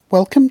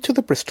Welcome to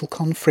the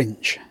BristolCon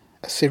Fringe,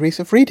 a series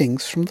of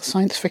readings from the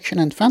science fiction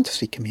and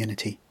fantasy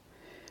community.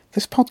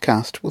 This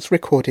podcast was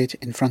recorded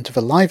in front of a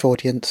live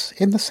audience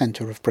in the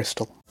centre of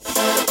Bristol.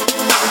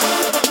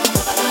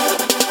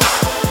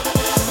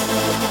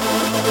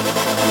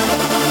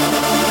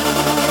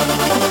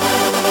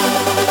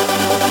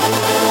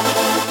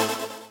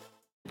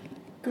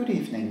 Good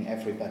evening,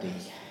 everybody.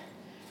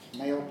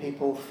 Male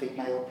people,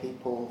 female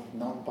people,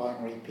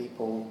 non-binary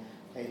people,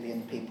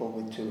 alien people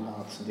with two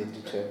hearts and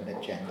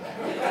indeterminate gender.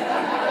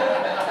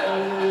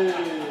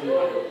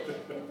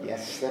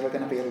 Yes, there are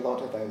going to be a lot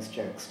of those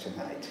jokes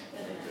tonight.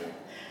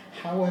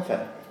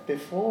 However,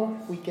 before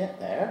we get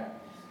there,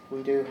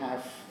 we do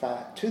have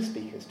two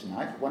speakers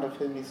tonight, one of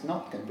whom is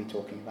not going to be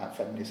talking about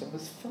feminism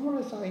as far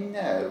as I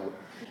know.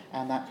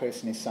 And that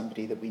person is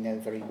somebody that we know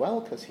very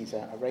well because he's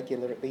a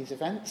regular at these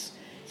events.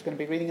 He's going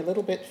to be reading a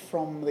little bit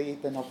from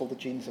the novel The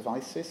Genes of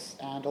Isis,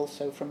 and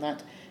also from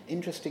that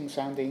interesting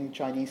sounding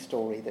Chinese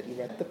story that he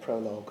read the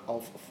prologue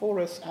of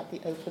for us at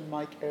the open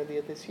mic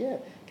earlier this year.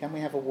 Can we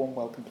have a warm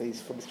welcome,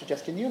 please, for Mr.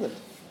 Justin Newland?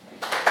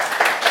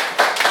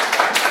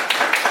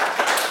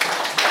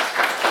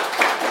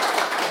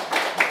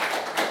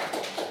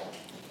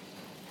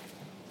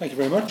 Thank you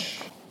very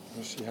much.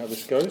 We'll see how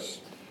this goes.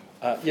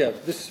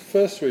 This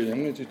first reading,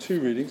 I'm going to do two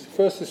readings. The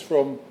first is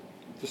from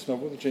this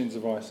novel, The Genes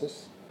of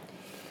Isis.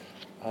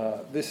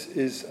 This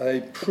is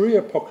a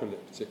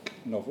pre-apocalyptic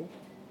novel.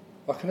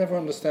 I can never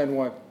understand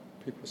why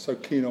people are so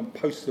keen on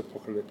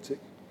post-apocalyptic.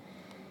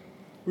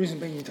 Reason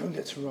being, you don't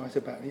get to write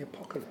about the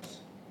apocalypse.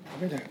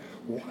 I mean,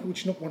 why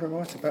would you not want to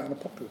write about an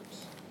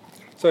apocalypse?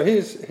 So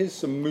here's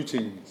some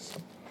mootings.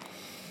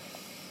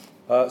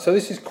 So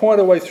this is quite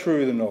a way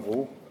through the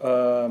novel,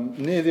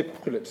 near the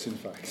apocalypse, in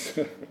fact.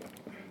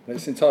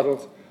 It's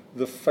entitled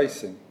The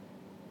Facing.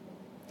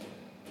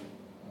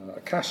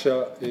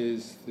 Akasha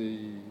is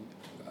the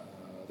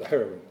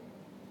heroine.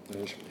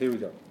 Here we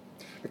go.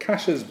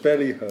 Akasha's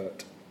belly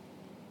hurt.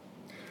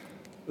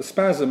 The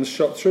spasms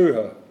shot through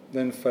her,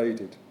 then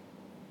faded.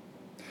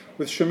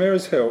 With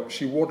Shamira's help,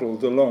 she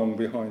waddled along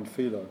behind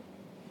Philo.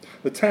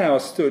 The tower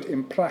stood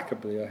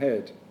implacably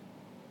ahead.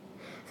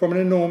 From an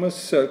enormous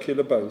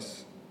circular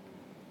base,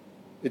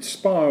 it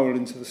spiraled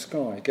into the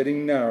sky,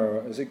 getting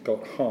narrower as it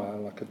got higher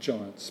like a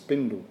giant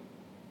spindle.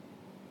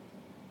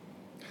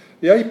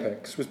 The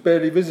apex was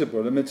barely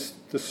visible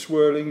amidst the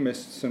swirling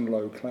mists and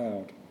low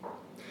cloud.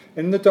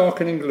 In the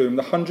darkening gloom,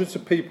 the hundreds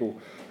of people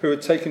who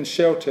had taken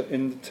shelter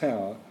in the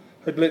tower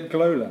had lit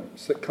glow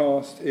lamps that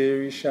cast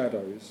eerie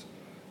shadows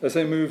as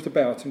they moved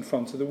about in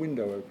front of the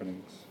window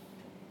openings.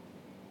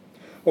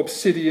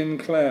 Obsidian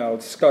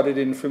clouds scudded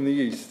in from the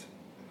east,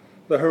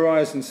 the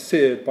horizon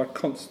seared by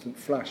constant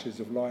flashes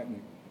of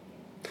lightning.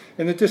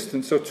 In the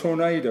distance, a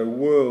tornado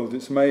whirled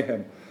its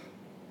mayhem.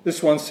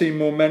 This one seemed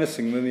more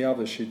menacing than the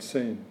others she'd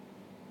seen.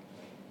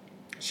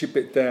 She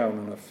bit down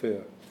on her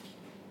fear.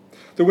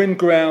 The wind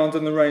growled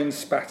and the rain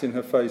spat in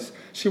her face.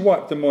 She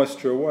wiped the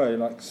moisture away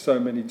like so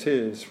many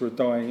tears for a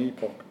dying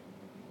epoch.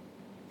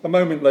 A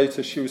moment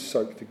later, she was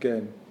soaked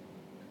again.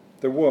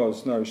 There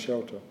was no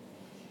shelter.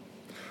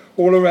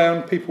 All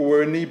around, people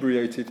were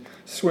inebriated,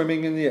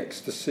 swimming in the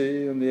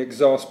ecstasy and the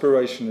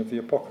exasperation of the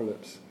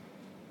apocalypse.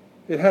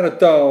 It had a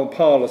dull,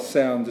 parlous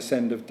sound this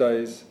end of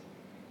days,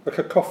 a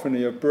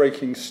cacophony of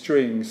breaking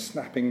strings,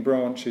 snapping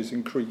branches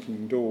and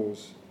creaking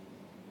doors.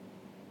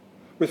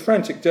 With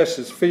frantic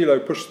gestures, Philo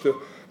pushed the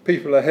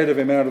people ahead of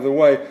him out of the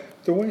way.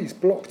 The way's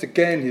blocked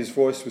again, his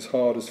voice was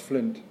hard as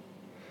flint.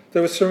 They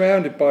were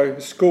surrounded by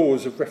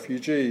scores of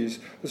refugees,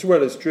 as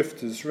well as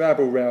drifters,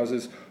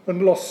 rabble-rousers,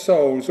 and lost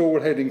souls, all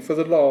heading for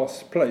the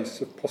last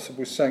place of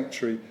possible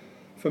sanctuary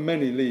for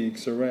many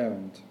leagues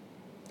around,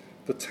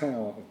 the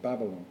Tower of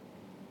Babylon.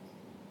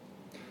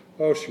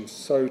 Oh, she was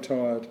so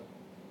tired.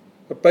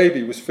 A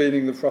baby was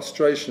feeling the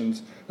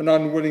frustrations, an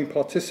unwilling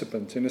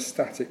participant in a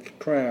static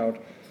crowd,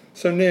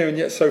 so near and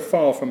yet so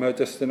far from her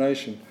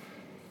destination.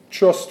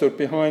 Tross stood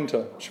behind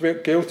her. She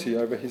felt guilty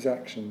over his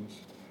actions.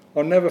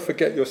 I'll never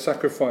forget your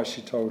sacrifice,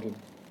 she told him.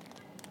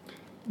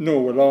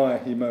 Nor will I,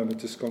 he murmured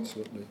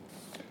disconsolately.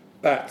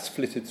 Bats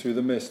flitted through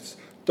the mists.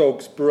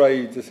 Dogs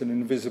brayed at an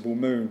invisible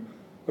moon.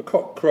 A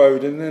cock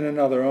crowed and then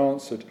another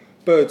answered.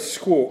 Birds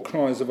squawked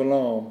cries of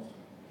alarm,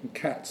 and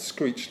cats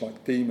screeched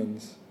like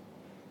demons.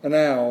 An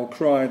owl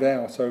cried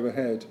out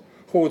overhead.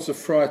 Hordes of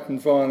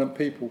frightened, violent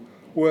people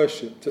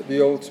worshipped at the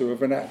altar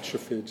of an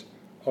atrophied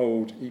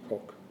old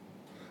epoch.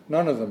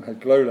 None of them had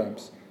glow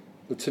lamps.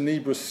 The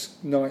tenebrous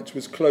night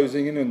was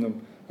closing in on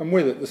them, and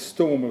with it the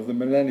storm of the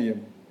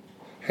millennium.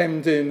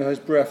 Hemmed in, her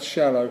breath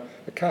shallow,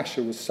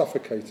 Akasha was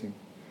suffocating.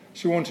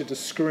 She wanted to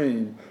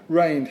scream.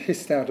 Rain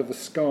hissed out of the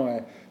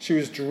sky. She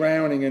was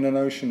drowning in an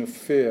ocean of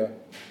fear.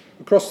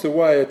 Across the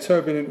way, a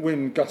turbulent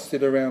wind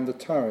gusted around the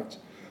turret,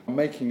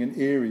 making an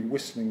eerie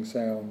whistling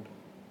sound.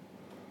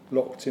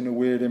 Locked in a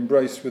weird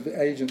embrace with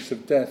the agents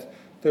of death,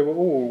 they were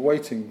all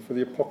waiting for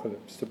the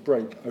apocalypse to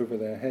break over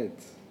their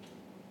heads.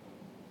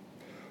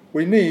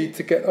 We need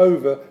to get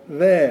over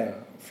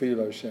there,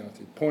 Philo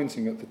shouted,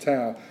 pointing at the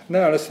tower,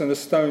 now less than a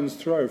stone's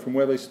throw from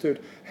where they stood,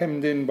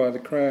 hemmed in by the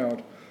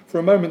crowd. For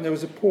a moment there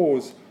was a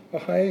pause, a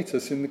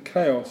hiatus in the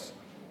chaos.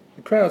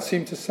 The crowd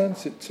seemed to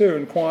sense it too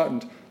and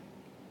quietened.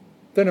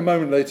 Then a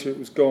moment later it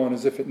was gone,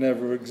 as if it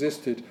never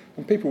existed,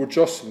 and people were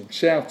jostling,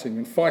 shouting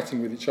and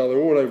fighting with each other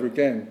all over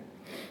again.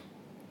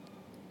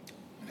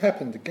 It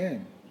happened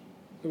again.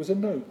 There was a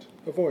note,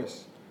 a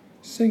voice,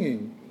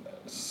 singing.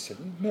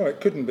 Singing? No, it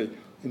couldn't be.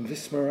 In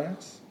this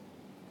morass?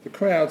 The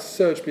crowd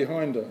surged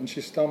behind her and she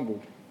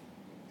stumbled.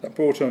 That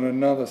brought on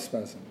another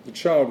spasm. The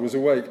child was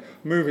awake,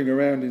 moving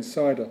around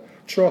inside her.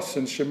 Tross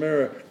and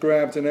Shamira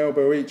grabbed an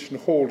elbow each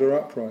and hauled her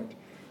upright.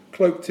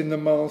 Cloaked in the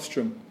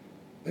maelstrom,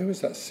 there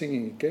was that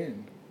singing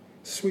again.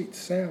 Sweet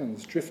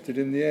sounds drifted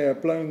in the air,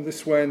 blown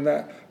this way and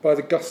that by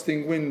the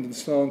gusting wind and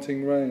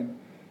slanting rain.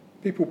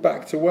 People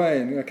backed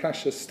away and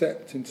Akasha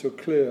stepped into a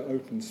clear,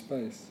 open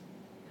space.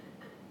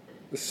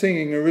 The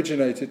singing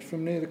originated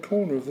from near the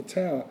corner of the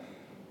tower.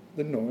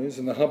 The noise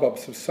and the hubbub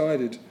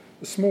subsided.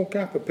 A small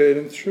gap appeared,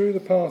 and through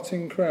the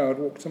parting crowd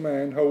walked a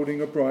man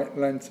holding a bright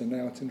lantern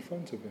out in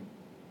front of him.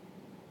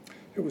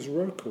 It was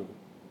Rokul.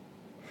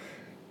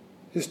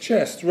 His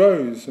chest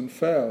rose and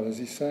fell as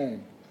he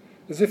sang.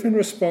 As if in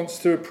response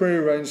to a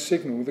prearranged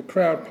signal, the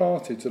crowd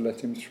parted to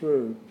let him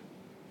through.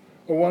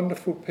 A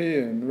wonderful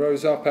paean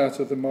rose up out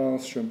of the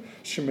maelstrom.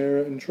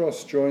 Shamira and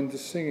Dross joined the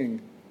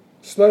singing.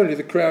 Slowly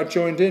the crowd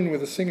joined in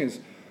with the singers,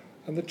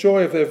 and the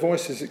joy of their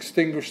voices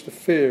extinguished the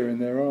fear in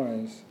their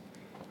eyes.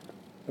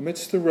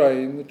 Amidst the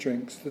rain, the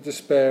drinks, the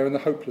despair and the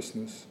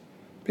hopelessness,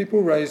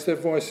 people raised their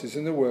voices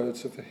in the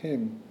words of the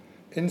hymn,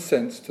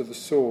 incense to the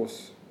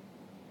source.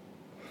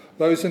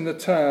 Those in the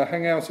tower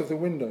hung out of the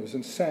windows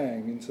and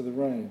sang into the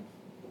rain.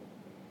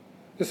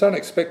 This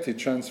unexpected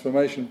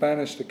transformation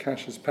banished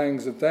Akasha's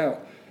pangs of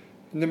doubt.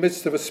 In the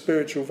midst of a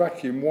spiritual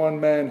vacuum, one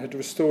man had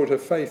restored her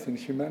faith in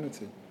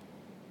humanity.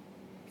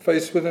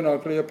 Faced with an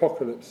ugly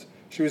apocalypse,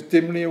 she was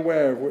dimly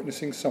aware of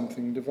witnessing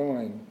something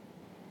divine.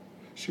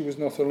 She was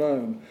not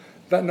alone.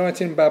 That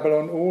night in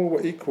Babylon, all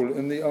were equal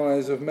in the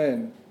eyes of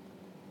men.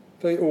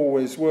 They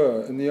always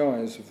were in the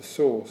eyes of the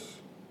source.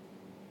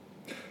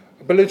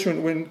 A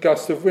belligerent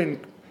gust of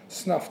wind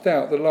snuffed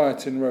out the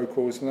light in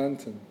Rokor's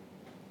lantern.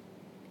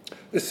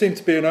 This seemed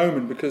to be an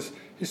omen because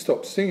he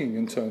stopped singing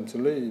and turned to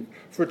leave.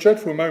 For a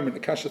dreadful moment,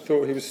 Akasha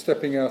thought he was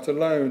stepping out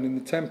alone in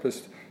the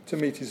tempest to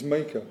meet his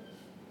maker,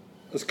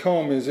 as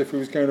calmly as if he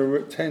was going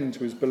to tend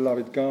to his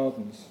beloved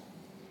gardens.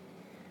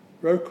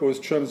 Rokor's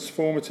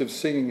transformative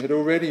singing had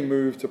already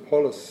moved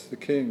Apollos, the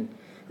king,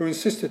 who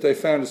insisted they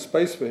found a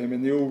space for him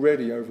in the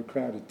already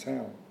overcrowded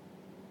tower.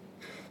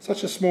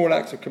 Such a small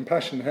act of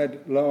compassion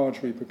had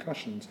large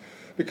repercussions,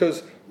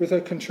 because with her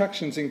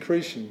contractions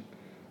increasing,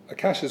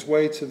 Akasha's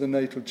way to the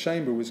natal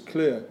chamber was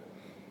clear,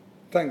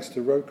 thanks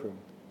to Rokor.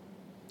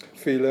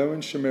 Philo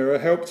and Shamira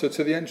helped her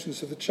to the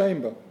entrance of the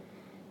chamber,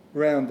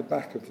 round the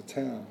back of the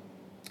tower.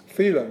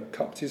 Philo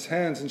cupped his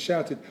hands and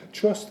shouted,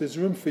 "Tross, there's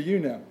room for you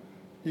now.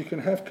 You can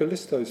have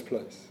Callisto's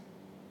place."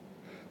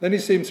 Then he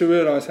seemed to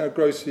realise how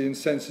grossly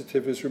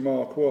insensitive his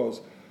remark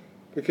was,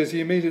 because he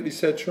immediately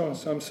said,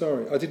 "Tross, I'm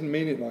sorry, I didn't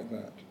mean it like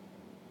that."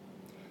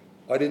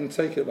 "I didn't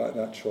take it like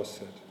that," Tross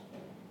said,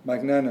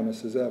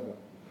 magnanimous as ever.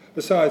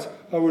 "Besides,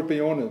 I would be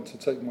honoured to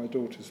take my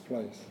daughter's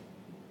place."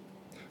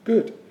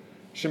 "Good,"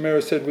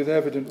 Shamira said with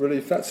evident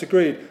relief. "That's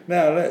agreed.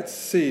 Now let's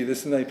see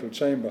this natal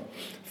chamber."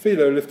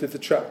 Philo lifted the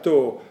trap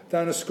door.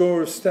 Down a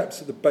score of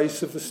steps at the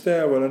base of the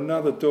stairwell,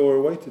 another door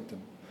awaited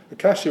them.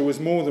 Akasha was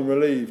more than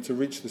relieved to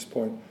reach this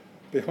point.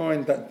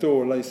 Behind that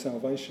door lay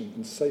salvation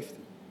and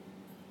safety.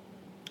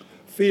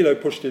 Philo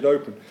pushed it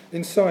open.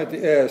 Inside,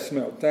 the air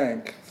smelt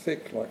dank,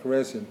 thick like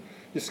resin.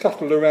 He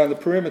scuttled around the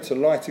perimeter,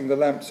 lighting the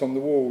lamps on the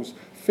walls,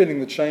 filling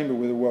the chamber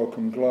with a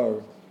welcome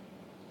glow.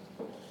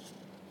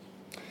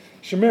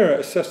 Shamira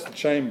assessed the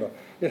chamber.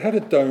 It had a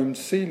domed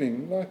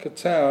ceiling. Like a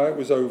tower, it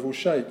was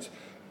oval-shaped.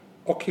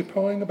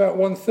 Occupying about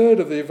 1/3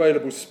 of the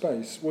available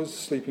space was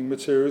sleeping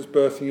materials,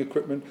 berthing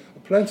equipment, a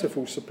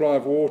plentiful supply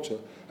of water,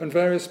 and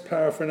various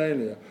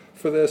paraphernalia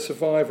for their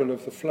survival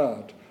of the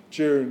flood,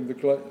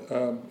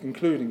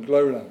 including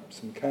glow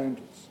lamps and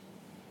candles.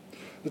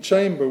 The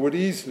chamber would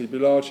easily be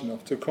large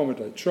enough to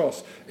accommodate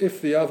Tross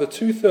if the other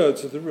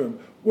 2/3 of the room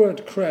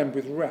weren't crammed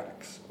with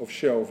racks of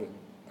shelving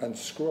and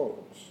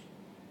scrolls.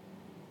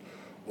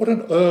 "What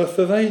on earth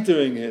are they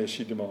doing here?"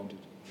 she demanded.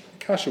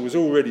 Akasha was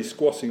already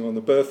squatting on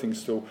the birthing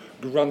stool,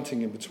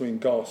 grunting in between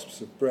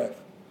gasps of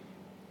breath.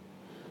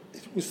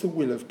 "It was the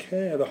will of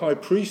Care, the high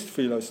priest,"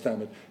 Philo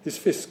stammered, his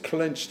fists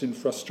clenched in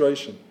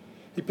frustration.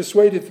 "He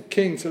persuaded the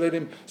king to let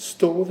him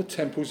store the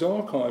temple's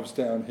archives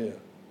down here.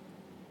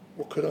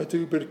 What could I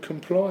do but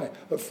comply?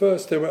 At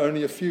first there were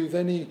only a few,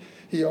 then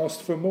he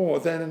asked for more,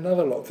 then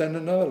another lot,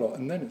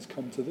 and then it's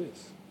come to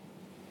this."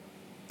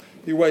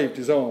 He waved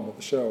his arm at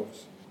the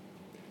shelves.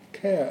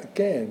 "Care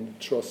again,"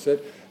 Tross said.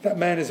 "That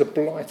man is a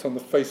blight on the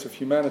face of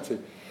humanity."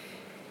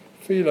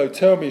 "Philo,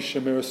 tell me,"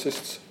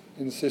 Shamira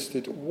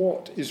insisted,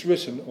 "what is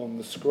written on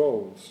the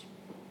scrolls?"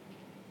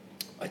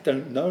 "I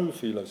don't know,"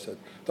 Philo said.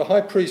 "The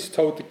high priest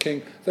told the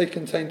king they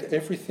contained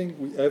everything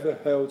we ever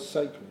held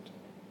sacred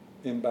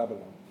in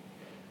Babylon."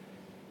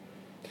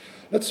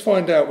 Let's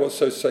find out what's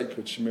so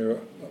sacred, Shamira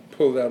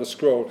pulled out a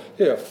scroll.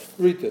 Here,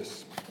 read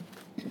this.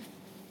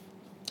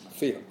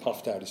 Philo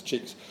puffed out his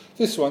cheeks.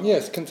 This one,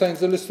 yes,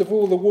 contains a list of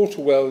all the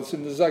water wells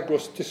in the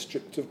Zagros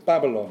district of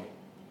Babylon.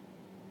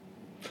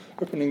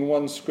 Opening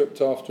one script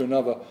after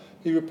another,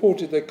 he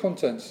reported their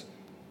contents.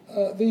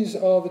 These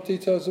are the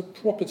details of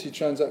property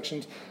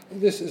transactions.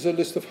 This is a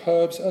list of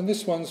herbs, and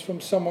this one's from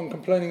someone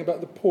complaining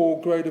about the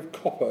poor grade of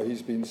copper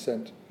he's been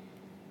sent.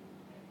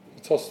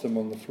 He tossed them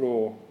on the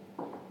floor.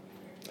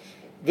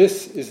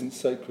 This isn't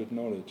sacred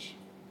knowledge,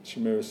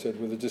 Shamira said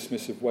with a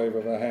dismissive wave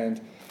of her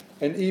hand.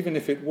 And even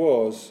if it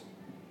was,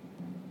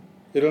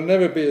 it'll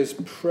never be as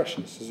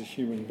precious as a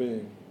human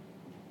being.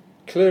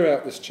 Clear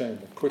out this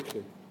chamber,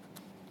 quickly.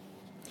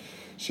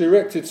 She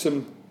erected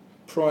some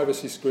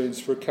privacy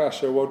screens for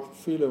Akasha while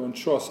Philo and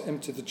Tross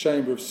emptied the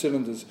chamber of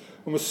cylinders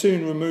and were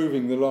soon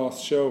removing the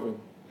last shelving.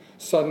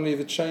 Suddenly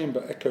the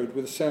chamber echoed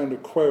with a sound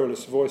of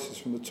querulous voices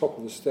from the top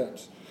of the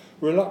steps.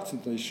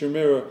 Reluctantly,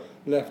 Shamira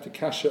left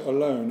Akasha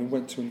alone and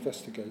went to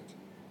investigate.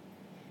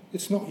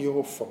 It's not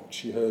your fault,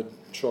 she heard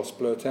Tross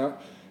blurt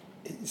out.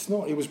 It's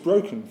not, it was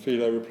broken,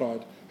 Philo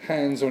replied,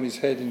 hands on his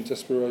head in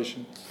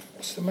desperation.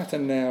 What's the matter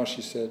now,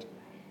 she said.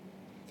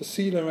 The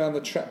seal around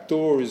the trap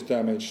door is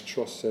damaged,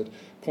 Tross said,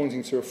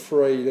 pointing to a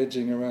frayed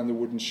edging around the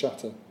wooden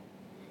shutter.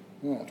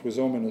 That was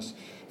ominous.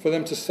 For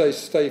them to stay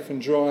safe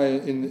and dry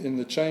in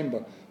the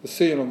chamber, the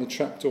seal on the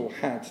trapdoor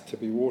had to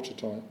be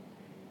watertight.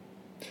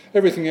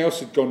 Everything else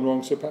had gone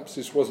wrong, so perhaps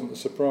this wasn't a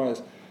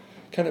surprise.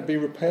 Can it be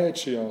repaired,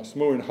 she asked,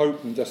 more in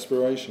hope than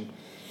desperation.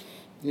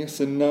 Yes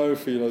and no,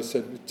 Philo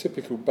said, with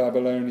typical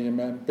Babylonian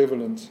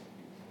ambivalence.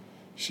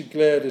 She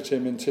glared at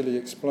him until he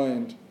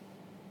explained.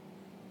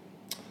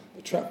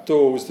 The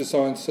trapdoor was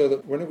designed so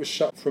that when it was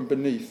shut from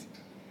beneath,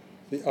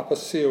 the upper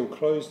seal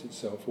closed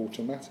itself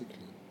automatically.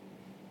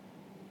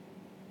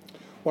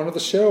 One of the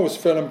shells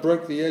fell and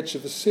broke the edge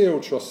of the seal,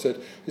 Tross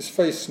said, his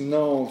face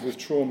gnarled with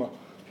trauma.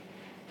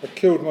 I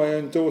killed my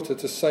own daughter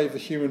to save the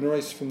human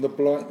race from the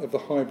blight of the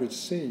hybrid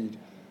seed,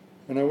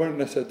 and I won't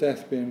let her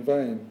death be in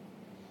vain.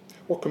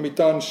 What can be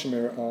done,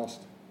 Shamira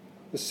asked.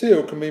 The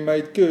seal can be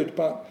made good,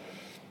 but,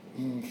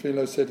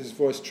 Philo said, his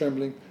voice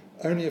trembling,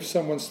 only if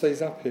someone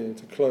stays up here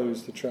to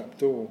close the trap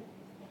door.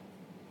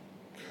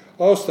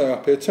 I'll stay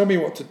up here. Tell me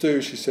what to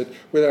do, she said,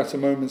 without a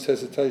moment's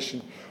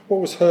hesitation.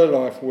 What was her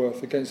life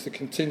worth against the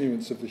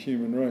continuance of the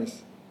human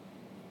race?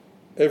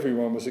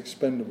 Everyone was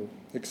expendable,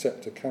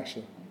 except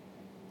Akasha.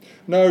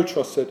 No,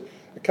 Tross said,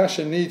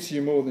 Akasha needs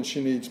you more than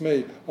she needs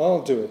me.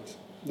 I'll do it.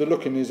 The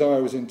look in his eye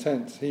was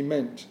intense. He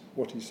meant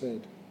what he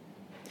said.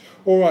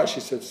 All right, she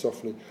said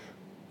softly.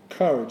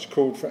 Courage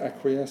called for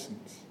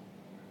acquiescence.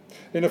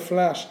 In a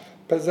flash,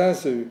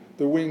 Pazazu,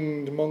 the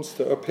winged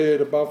monster,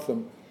 appeared above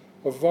them,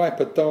 a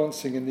viper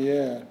dancing in the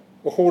air.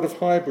 A horde of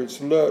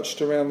hybrids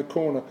lurched around the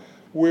corner,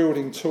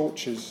 wielding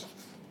torches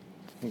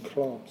and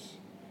clubs,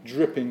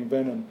 dripping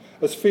venom.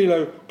 As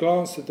Philo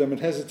glanced at them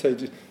and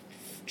hesitated,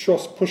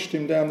 Tross pushed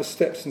him down the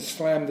steps and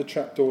slammed the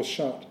trapdoor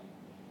shut.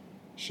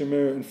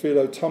 Shamira and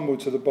Philo tumbled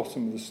to the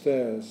bottom of the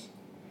stairs.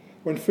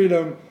 When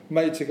Philo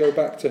made to go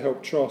back to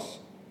help Tross,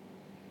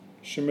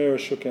 Shamira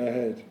shook her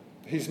head.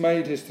 He's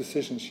made his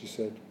decision, she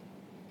said,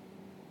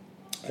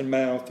 and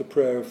mouthed a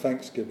prayer of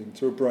thanksgiving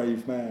to a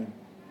brave man.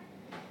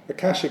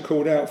 Akasha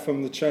called out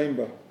from the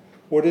chamber.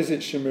 What is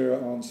it?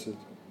 Shamira answered.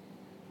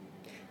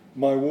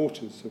 My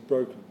waters have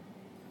broken.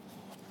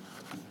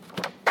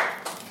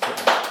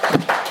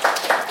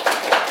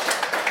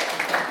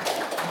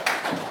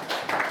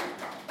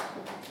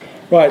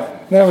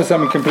 Right, now we're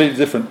something completely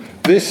different.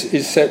 This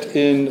is set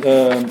in,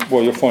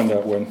 well, you'll find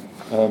out when.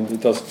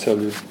 It does tell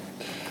you.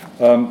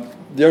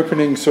 The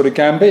opening sort of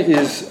gambit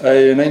is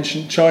an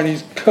ancient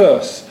Chinese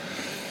curse.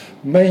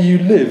 May you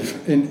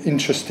live in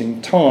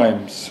interesting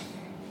times.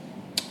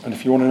 And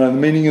if you want to know the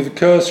meaning of the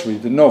curse,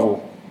 read the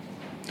novel.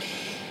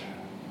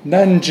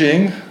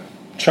 Nanjing,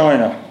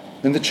 China.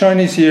 In the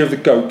Chinese year of the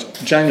goat,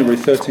 January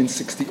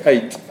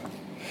 1368.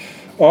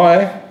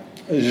 I,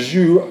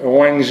 Zhu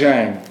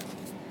Wangzhang,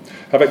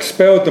 have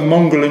expelled the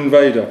Mongol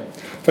invader.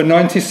 For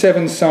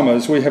 97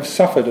 summers we have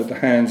suffered at the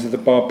hands of the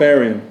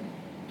barbarian.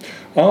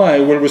 I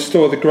will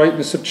restore the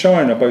greatness of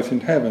China both in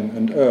heaven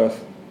and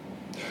earth.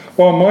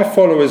 While my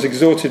followers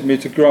exhorted me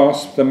to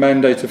grasp the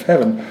mandate of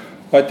heaven,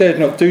 I dared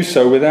not do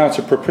so without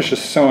a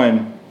propitious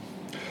sign.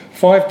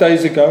 5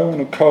 days ago, on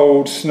a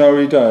cold,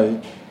 snowy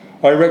day,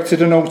 I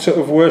erected an altar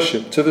of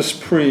worship to the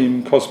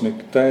supreme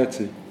cosmic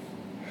deity.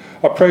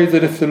 I prayed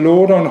that if the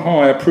Lord on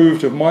high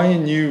approved of my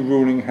new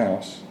ruling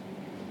house,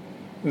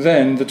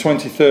 then, the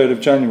 23rd of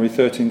January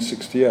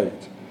 1368,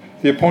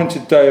 the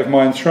appointed day of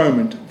my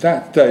enthronement,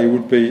 that day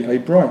would be a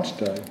bright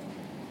day.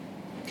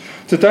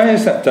 Today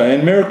is that day,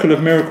 and miracle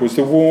of miracles,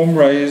 the warm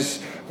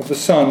rays of the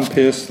sun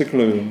pierced the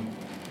gloom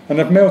and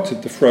have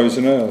melted the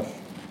frozen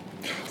earth.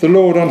 The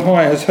Lord on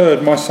high has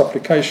heard my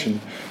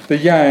supplication. The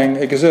yang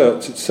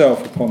exerts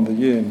itself upon the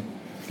yin.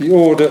 The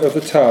order of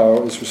the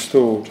Tao is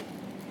restored.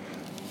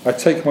 I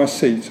take my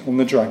seat on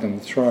the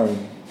dragon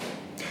throne.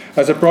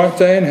 As a bright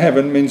day in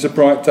heaven means a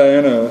bright day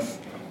on earth,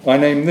 I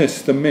name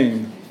this the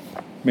Ming.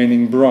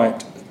 meaning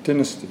bright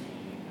dynasty.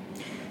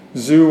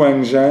 Zhu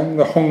Wangzhang,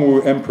 the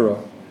Hongwu Emperor.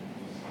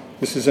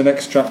 This is an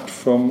extract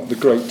from the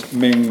Great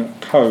Ming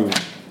Code.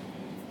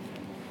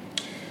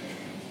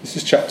 This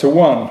is chapter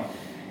 1,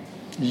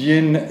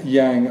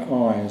 Yin-Yang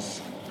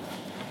Eyes.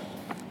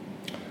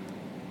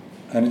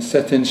 And it's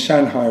set in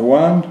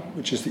Shanhai-Wan,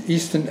 which is the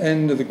eastern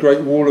end of the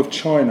Great Wall of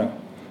China,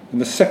 in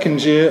the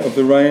second year of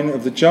the reign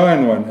of the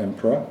Jianyuan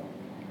Emperor,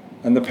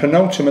 and the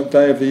penultimate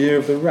day of the year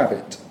of the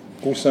rabbit,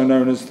 also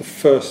known as the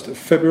 1st of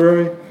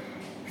February,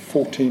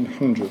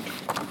 1400.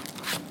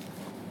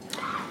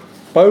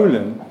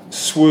 Bolin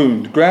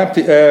swooned, grabbed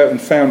the air and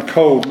found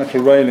cold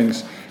metal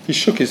railings. He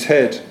shook his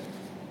head.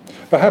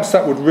 Perhaps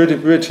that would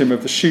rid him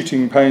of the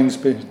shooting pains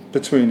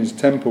between his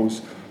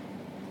temples.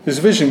 His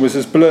vision was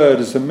as blurred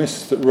as the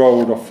mist that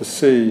rolled off the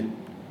sea.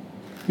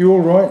 "You all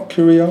right?"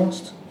 Kui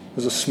asked,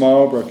 as a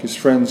smile broke his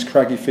friend's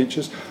craggy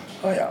features.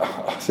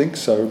 I think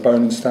so,"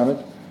 Bolin stammered.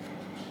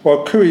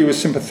 While Kui was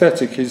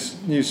sympathetic, his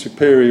new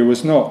superior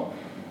was not.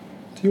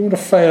 "Do you want to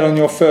fail on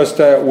your first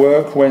day at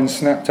work?" Wen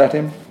snapped at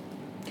him.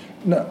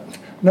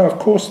 No, of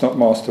course not,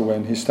 Master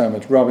Wen," he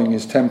stammered, rubbing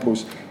his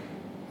temples.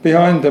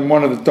 Behind them,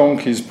 one of the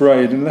donkeys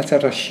brayed and let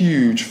out a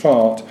huge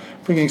fart,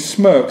 bringing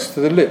smirks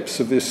to the lips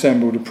of the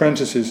assembled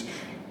apprentices,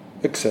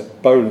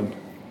 except Bolin.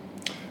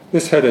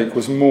 This headache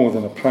was more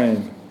than a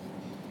pain.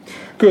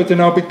 "Good, then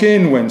I'll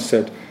begin," Wen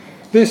said.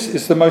 "This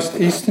is the most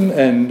eastern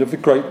end of the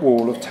Great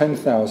Wall of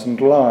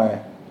 10,000 Lai,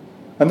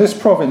 and this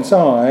province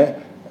I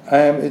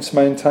am its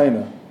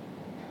maintainer.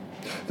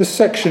 This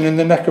section in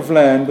the neck of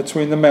land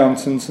between the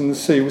mountains and the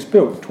sea was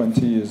built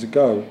 20 years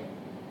ago.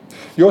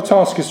 Your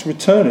task is to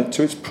return it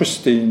to its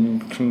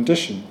pristine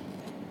condition.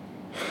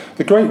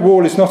 The Great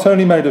Wall is not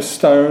only made of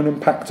stone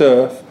and packed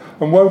earth,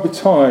 and woe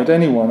betide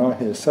anyone I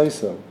hear say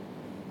so."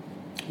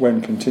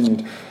 Wen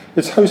continued,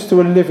 "It's host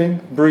to a living,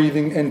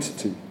 breathing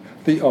entity,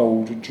 the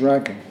old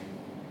dragon,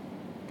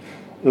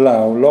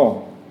 Lao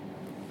Long.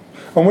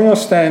 And we are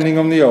standing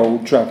on the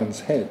old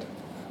dragon's head,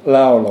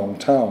 Lao Long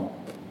Tao.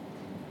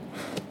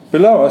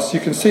 Below us, you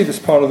can see this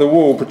part of the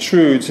wall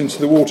protrudes into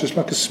the waters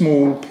like a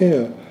small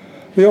pier.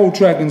 The old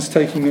dragon's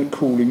taking a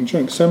cooling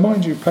drink, so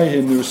mind you pay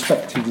him the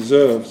respect he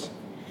deserves."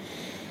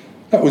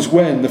 That was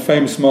Wen, the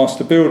famous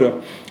master builder.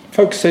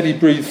 Folks said he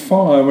breathed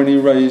fire when he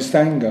raised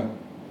anger.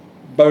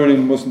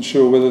 Bolin wasn't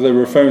sure whether they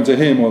were referring to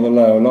him or the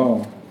Lao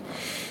Long.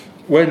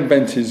 Wen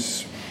bent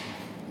his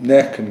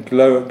neck and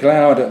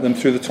glowered at them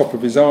through the top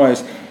of his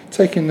eyes,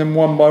 taking them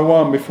one by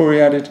one before he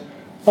added,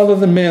 "Other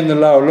than me and the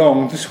Lao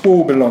Long, this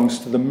wall belongs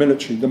to the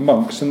military, the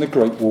monks and the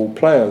Great Wall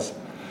players.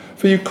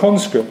 For you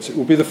conscripts, it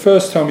will be the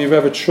first time you've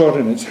ever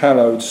trodden its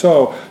hallowed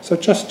soil, so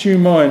just do you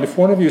mind if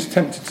one of you is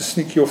tempted to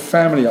sneak your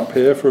family up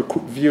here for a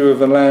quick view of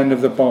the land of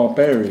the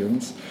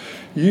barbarians,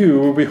 you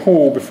will be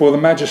hauled before the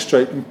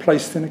magistrate and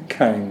placed in a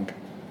kang.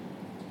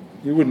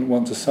 You wouldn't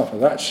want to suffer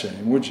that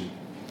shame, would you?"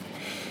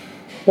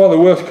 While the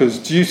workers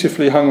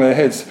dutifully hung their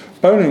heads,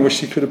 Bolin wished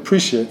he could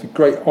appreciate the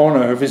great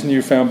honour of his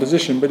newfound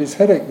position, but his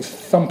headache was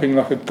thumping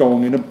like a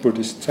gong in a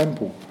Buddhist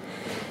temple.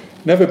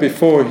 Never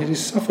before had he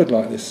suffered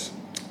like this.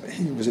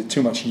 Was it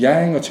too much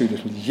yang or too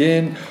little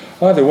yin?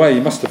 Either way, he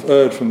must have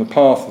erred from the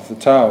path of the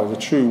Tao, the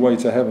true way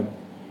to heaven.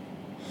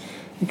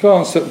 He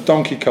glanced at the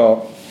donkey cart.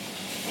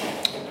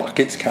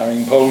 Buckets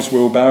carrying poles,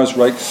 wheelbarrows,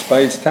 rakes,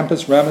 spades,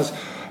 tampers, rammers,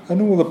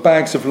 and all the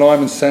bags of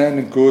lime and sand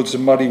and gourds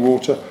of muddy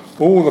water,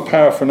 all the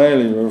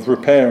paraphernalia of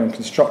repair and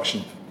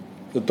construction.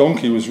 The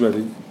donkey was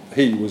ready,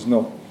 he was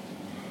not.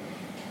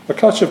 A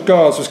clutch of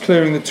guards was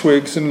clearing the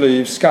twigs and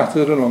leaves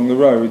scattered along the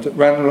road that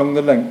ran along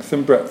the length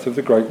and breadth of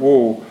the Great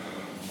Wall,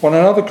 while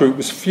another group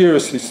was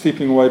furiously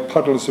sweeping away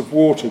puddles of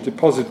water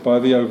deposited by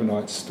the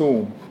overnight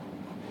storm.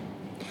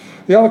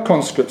 The other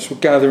conscripts were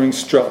gathering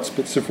struts,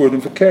 bits of wood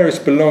and precarious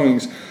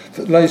belongings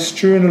that lay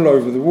strewn all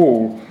over the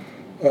wall,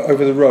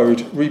 over the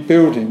road,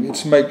 rebuilding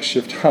its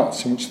makeshift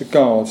huts in which the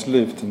guards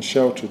lived and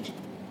sheltered.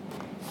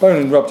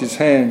 Bolin rubbed his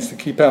hands to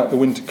keep out the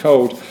winter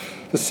cold.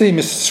 The sea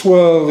mist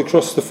swirled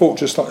across the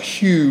fortress like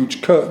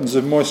huge curtains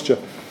of moisture.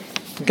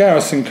 The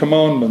garrison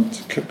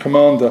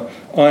commander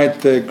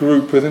eyed their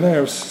group with an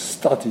air of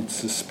studied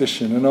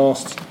suspicion and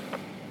asked,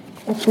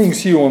 "What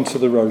brings you onto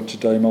the road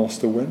today,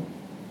 Master Wen?"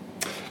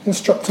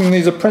 "Instructing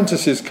these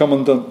apprentices,"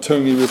 Commandant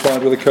Tungi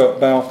replied with a curt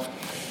bow.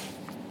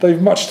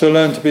 "They've much to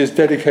learn to be as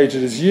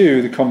dedicated as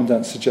you," the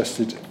Commandant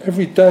suggested.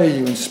 "Every day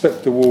you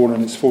inspect the wall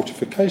and its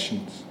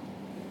fortifications."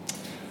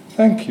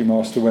 "Thank you,"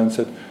 Master Wen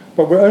said,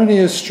 "but we're only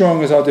as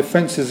strong as our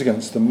defences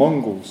against the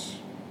Mongols."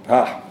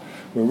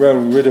 "We're well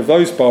rid of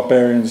those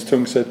barbarians,"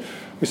 Tung said.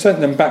 "We sent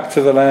them back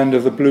to the land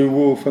of the Blue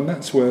Wolf, and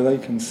that's where they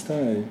can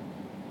stay."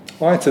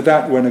 "Aye, to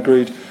that," Wen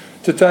agreed.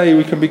 "Today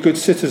we can be good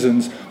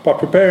citizens by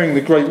preparing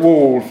the Great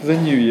Wall for the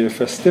New Year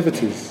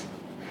festivities."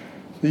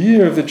 "The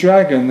Year of the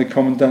Dragon," the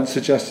Commandant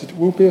suggested,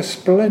 "will be a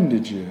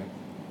splendid year."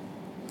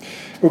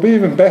 "It will be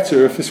even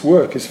better if this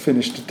work is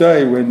finished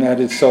today," Wen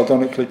added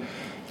sardonically.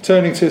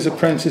 Turning to his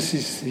apprentice,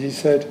 he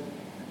said,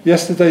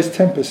 "Yesterday's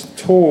tempest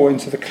tore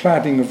into the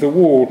cladding of the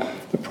wall.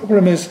 The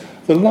problem is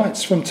the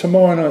lights from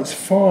tomorrow night's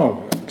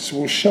fireworks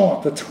will show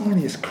up the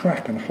tiniest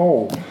crack and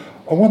hole.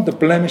 I want the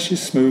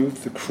blemishes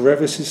smoothed, the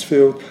crevices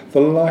filled, the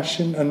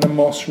lichen and the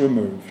moss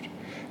removed.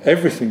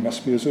 Everything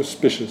must be as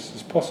auspicious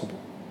as possible,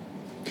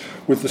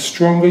 with the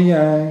stronger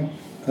yang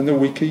and the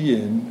weaker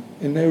yin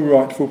in their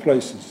rightful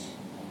places,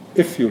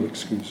 if you'll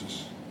excuse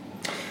us.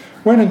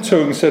 Wen and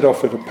Tung set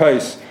off at a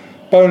pace.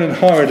 Bolin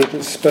hurried at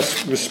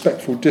a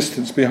respectful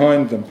distance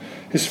behind them,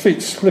 his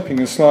feet slipping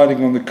and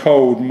sliding on the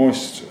cold,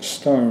 moist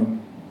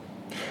stone.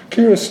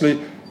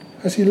 Curiously,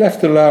 as he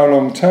left the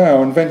Laolong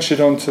Tower and ventured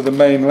onto the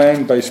main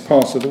land-based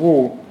part of the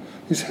wall,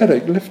 his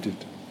headache lifted.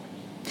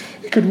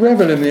 He could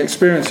revel in the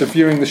experience of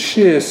viewing the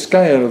sheer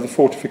scale of the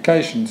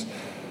fortifications.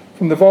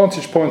 From the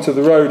vantage point of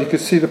the road, he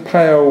could see the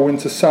pale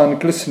winter sun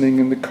glistening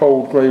in the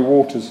cold grey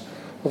waters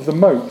of the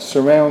moat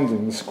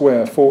surrounding the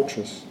square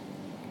fortress.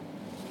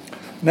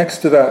 Next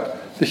to that,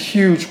 the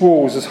huge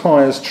walls as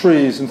high as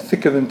trees and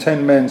thicker than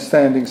 10 men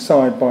standing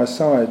side by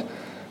side,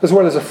 as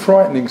well as a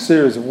frightening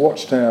series of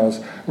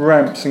watchtowers,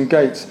 ramps and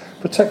gates,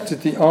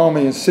 protected the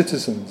army and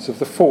citizens of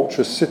the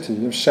fortress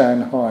city of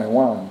Shanhai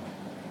Wan.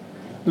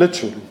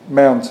 Literally,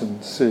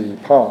 mountain, sea,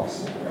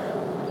 pass.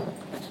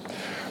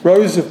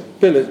 Rows of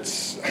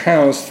billets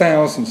housed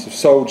thousands of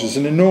soldiers,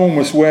 and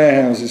enormous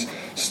warehouses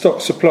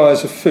stocked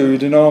supplies of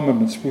food and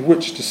armaments with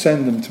which to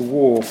send them to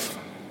war.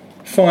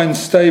 Fine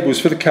stables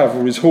for the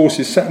cavalry's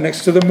horses sat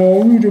next to the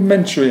more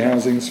rudimentary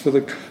housings for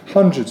the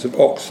hundreds of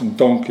oxen,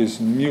 donkeys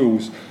and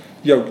mules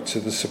yoked to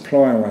the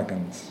supply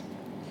wagons.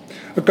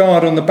 A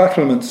guard on the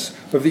battlements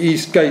of the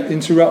east gate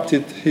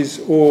interrupted his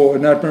awe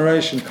and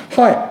admiration.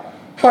 "Hi!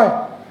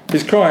 Hi!"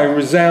 His cry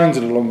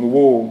resounded along the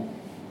wall.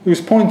 He was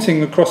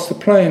pointing across the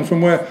plain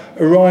from where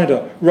a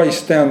rider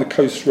raced down the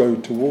coast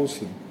road towards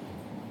them.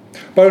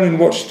 Bolin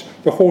watched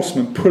the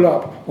horseman pull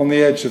up on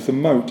the edge of the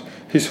moat,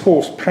 his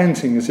horse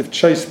panting as if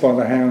chased by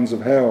the hounds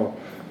of hell.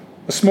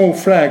 A small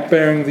flag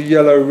bearing the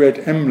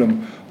yellow-red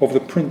emblem of the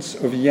Prince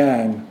of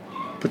Yan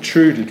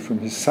protruded from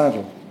his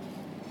saddle.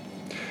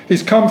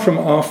 "He's come from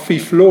our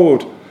fief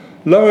lord.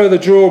 Lower the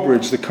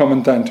drawbridge," the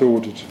commandant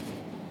ordered.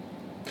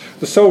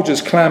 The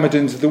soldiers clambered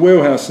into the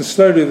wheelhouse, and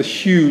slowly the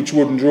huge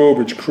wooden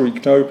drawbridge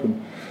creaked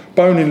open.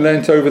 Bolin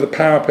leant over the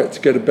parapet to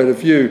get a better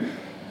view.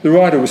 The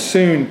rider was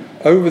soon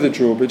over the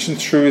drawbridge and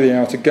through the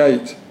outer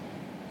gate.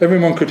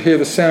 Everyone could hear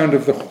the sound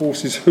of the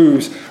horse's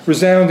hooves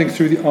resounding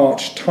through the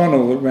arched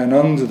tunnel that ran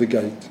under the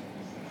gate.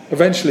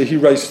 Eventually he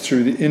raced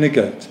through the inner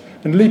gate,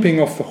 and leaping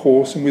off the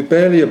horse, and with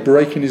barely a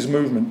break in his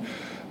movement,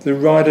 the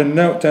rider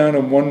knelt down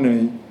on one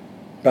knee,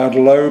 bowed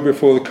low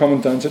before the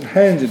commandant, and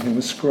handed him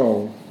a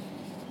scroll.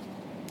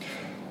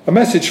 "A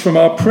message from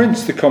our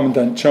prince," the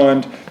commandant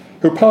chimed,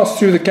 "who passed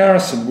through the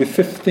garrison with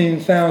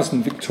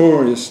 15,000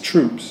 victorious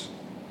troops.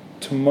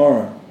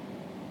 Tomorrow."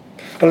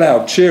 A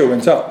loud cheer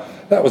went up.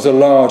 That was a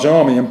large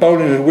army, and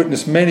Bolin had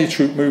witnessed many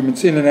troop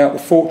movements in and out the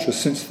fortress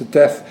since the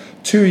death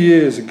 2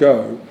 years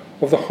ago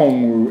of the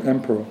Hongwu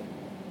emperor.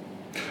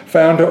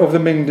 Founder of the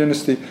Ming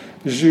dynasty,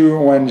 Zhu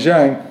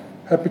Wanzhang,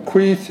 had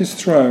bequeathed his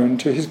throne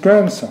to his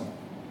grandson,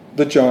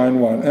 the Jian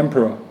Wan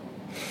emperor.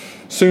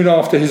 Soon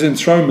after his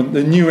enthronement,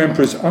 the new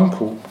emperor's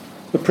uncle,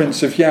 the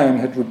Prince of Yan,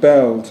 had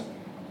rebelled,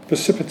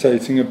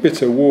 precipitating a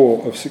bitter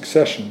war of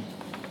succession.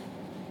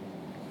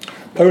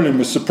 Bolin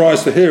was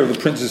surprised to hear of the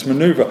prince's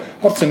manoeuvre.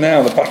 Up to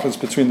now, the battles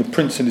between the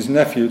prince and his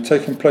nephew had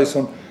taken place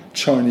on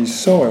Chinese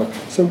soil,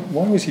 so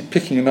why was he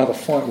picking another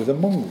fight with the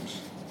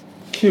Mongols?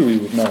 Kiwi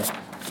would know.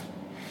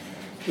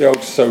 The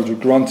old soldier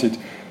grunted.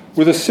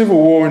 With a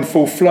civil war in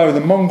full flow, the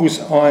Mongols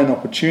eye an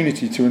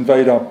opportunity to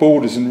invade our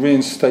borders and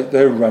reinstate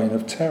their reign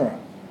of terror.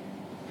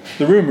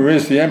 The rumour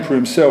is the emperor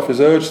himself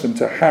has urged them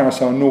to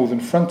harass our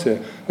northern frontier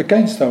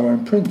against our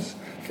own prince.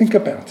 Think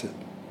about it.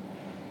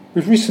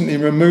 We've recently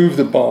removed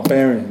the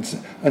barbarians,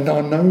 and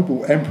our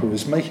noble emperor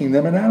is making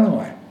them an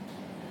ally.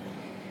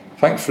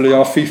 Thankfully,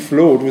 our fief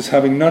lord was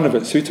having none of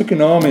it, so he took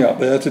an army up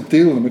there to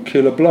deal them a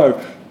killer blow.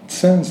 It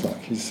sounds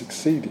like he's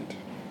succeeded,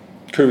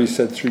 Kuri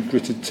said through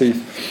gritted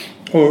teeth,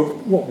 or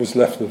what was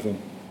left of them.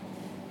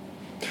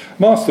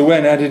 Master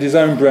Wen added his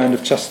own brand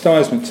of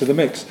chastisement to the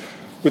mix.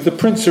 With the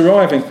prince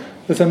arriving,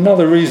 there's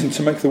another reason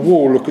to make the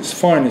war look its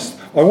finest.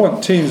 I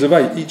want teams of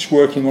 8, each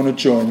working on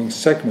adjoining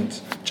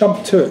segments.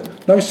 Jump to it.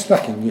 No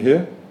slacking, you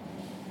hear?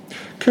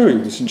 Kuri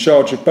was in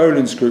charge of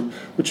Bolin's group,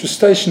 which was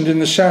stationed in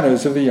the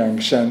shadows of the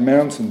Yangshan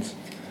Mountains.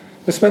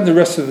 They spent the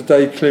rest of the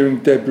day clearing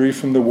debris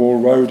from the wall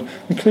road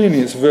and cleaning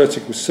its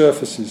vertical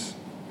surfaces.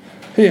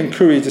 He and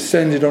Kuri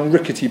descended on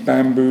rickety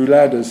bamboo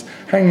ladders.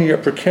 Hanging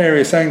at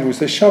precarious angles,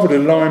 they shoveled a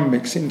lime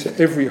mix into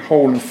every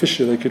hole and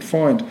fissure they could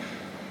find.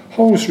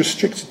 Holes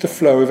restricted the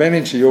flow of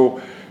energy,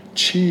 or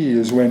qi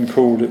as Wen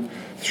called it,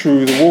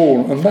 through the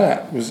wall, and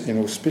that was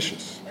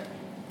inauspicious.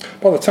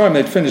 By the time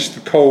they'd finished,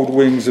 the cold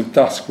wings of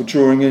dusk were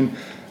drawing in,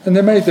 and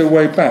they made their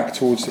way back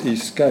towards the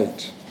east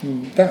gate.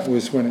 That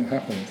was when it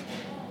happened.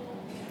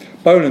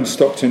 Bolin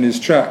stopped in his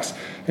tracks.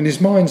 In his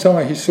mind's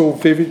eye, he saw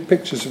vivid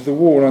pictures of the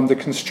wall under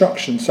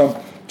construction some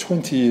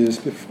 20 years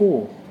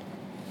before.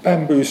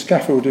 Bamboo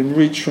scaffolding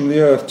reached from the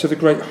earth to the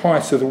great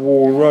height of the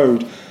wall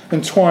road,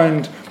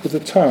 entwined with the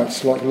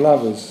turrets like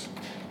lovers.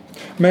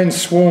 Men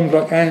swarmed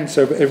like ants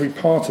over every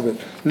part of it,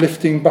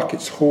 lifting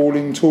buckets,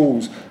 hauling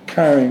tools,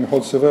 carrying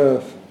hods of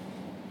earth.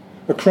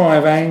 A cry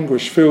of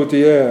anguish filled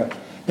the air.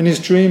 In his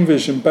dream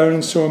vision,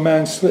 Bolin saw a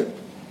man slip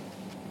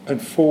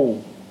and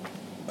fall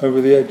over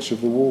the edge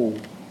of the wall.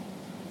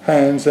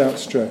 Hands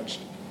outstretched,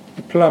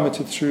 he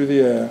plummeted through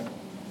the air,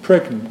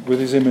 pregnant with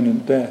his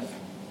imminent death.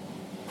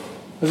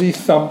 As he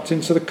thumped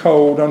into the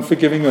cold,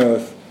 unforgiving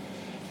earth,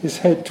 his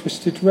head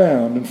twisted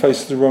round and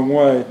faced the wrong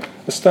way.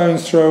 A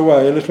stone's throw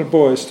away, a little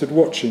boy stood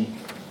watching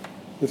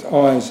with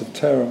eyes of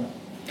terror.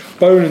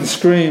 Bolin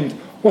screamed.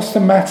 "What's the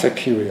matter?"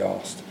 Curie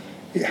asked.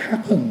 "It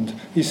happened,"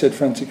 he said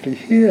frantically.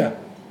 "Here.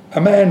 A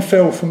man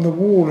fell from the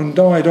wall and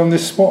died on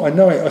this spot. I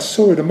know it. I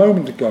saw it a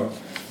moment ago."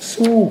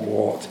 "Saw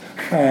what?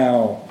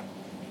 How?"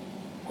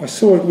 "I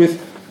saw it with,"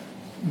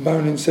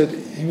 Bolin said.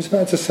 He was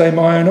about to say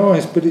my own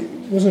eyes, but it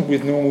wasn't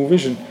with normal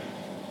vision.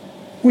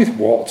 "With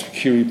what?"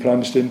 Curie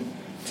plunged in.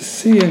 "To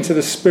see into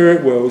the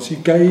spirit worlds, you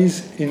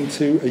gaze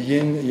into a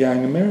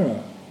yin-yang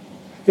mirror.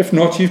 If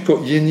not, you've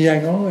got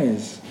yin-yang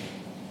eyes.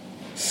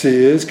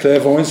 Seers,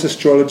 clairvoyants,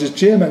 astrologers,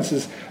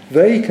 geomancers,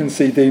 they can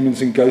see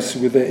demons and ghosts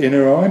with their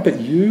inner eye, but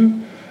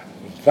you?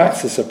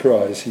 That's a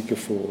surprise," he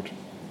guffawed.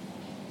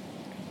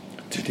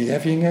 Did he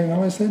have yin-yang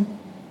eyes then?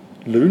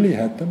 Luli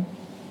had them.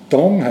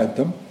 Dong had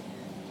them.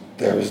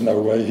 There was no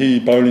way he,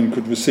 Bolin,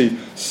 could receive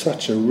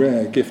such a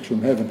rare gift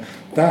from heaven.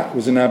 That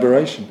was an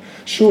aberration.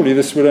 Surely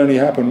this would only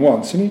happen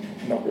once, and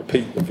he'd not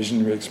repeat the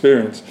visionary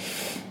experience.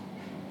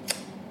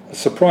 "A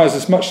surprise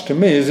as much to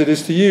me as it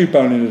is to you,"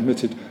 Bolin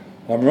admitted.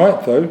 "I'm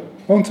right, though,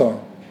 aren't I?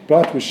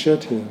 Blood was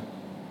shed here."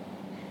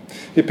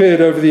 He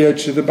peered over the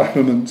edge of the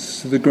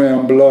battlements to the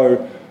ground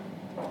below,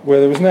 where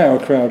there was now a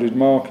crowded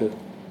market.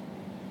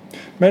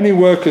 "Many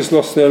workers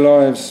lost their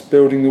lives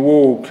building the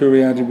wall,"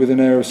 Curie added with an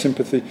air of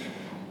sympathy.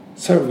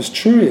 "So it was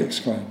true," he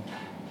exclaimed.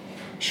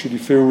 Should he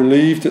feel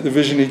relieved that the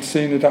vision he'd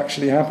seen had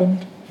actually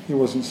happened? He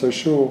wasn't so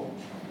sure.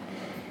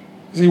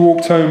 As he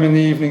walked home in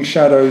the evening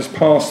shadows,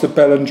 past the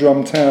Bell and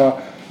Drum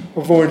Tower,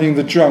 avoiding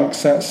the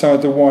drunks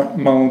outside the White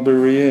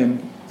Mulberry Inn,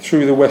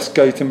 through the West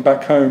Gate and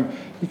back home,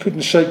 he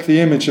couldn't shake the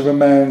image of a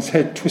man's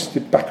head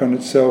twisted back on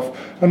itself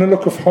and a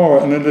look of horror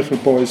on a little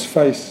boy's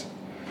face.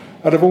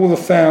 Out of all the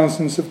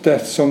thousands of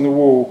deaths on the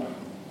wall,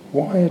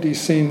 why had he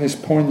seen this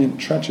poignant,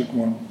 tragic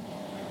one?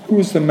 Who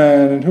was the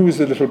man and who was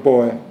the little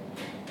boy?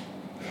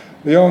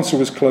 The answer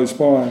was close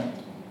by,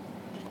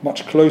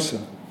 much closer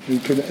than he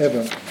could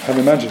ever have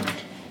imagined.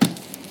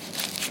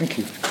 Thank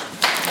you.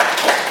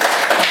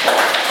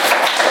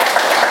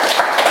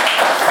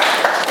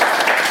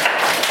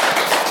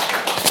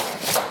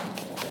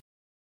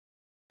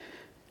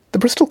 The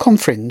BristolCon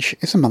Fringe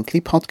is a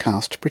monthly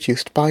podcast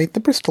produced by the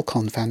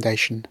BristolCon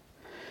Foundation.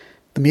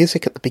 The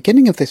music at the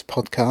beginning of this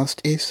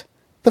podcast is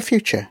The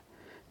Future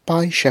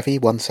by Chevy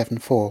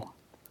 174.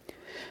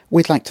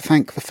 We'd like to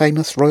thank the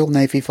famous Royal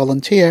Navy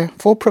volunteer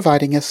for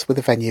providing us with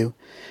a venue,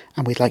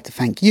 and we'd like to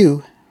thank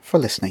you for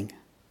listening.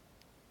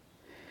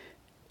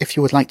 If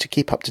you would like to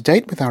keep up to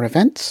date with our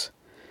events,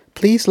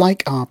 please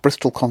like our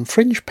BristolCon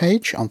Fringe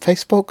page on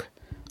Facebook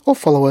or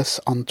follow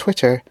us on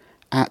Twitter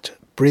at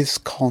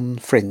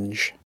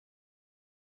BrizConFringe.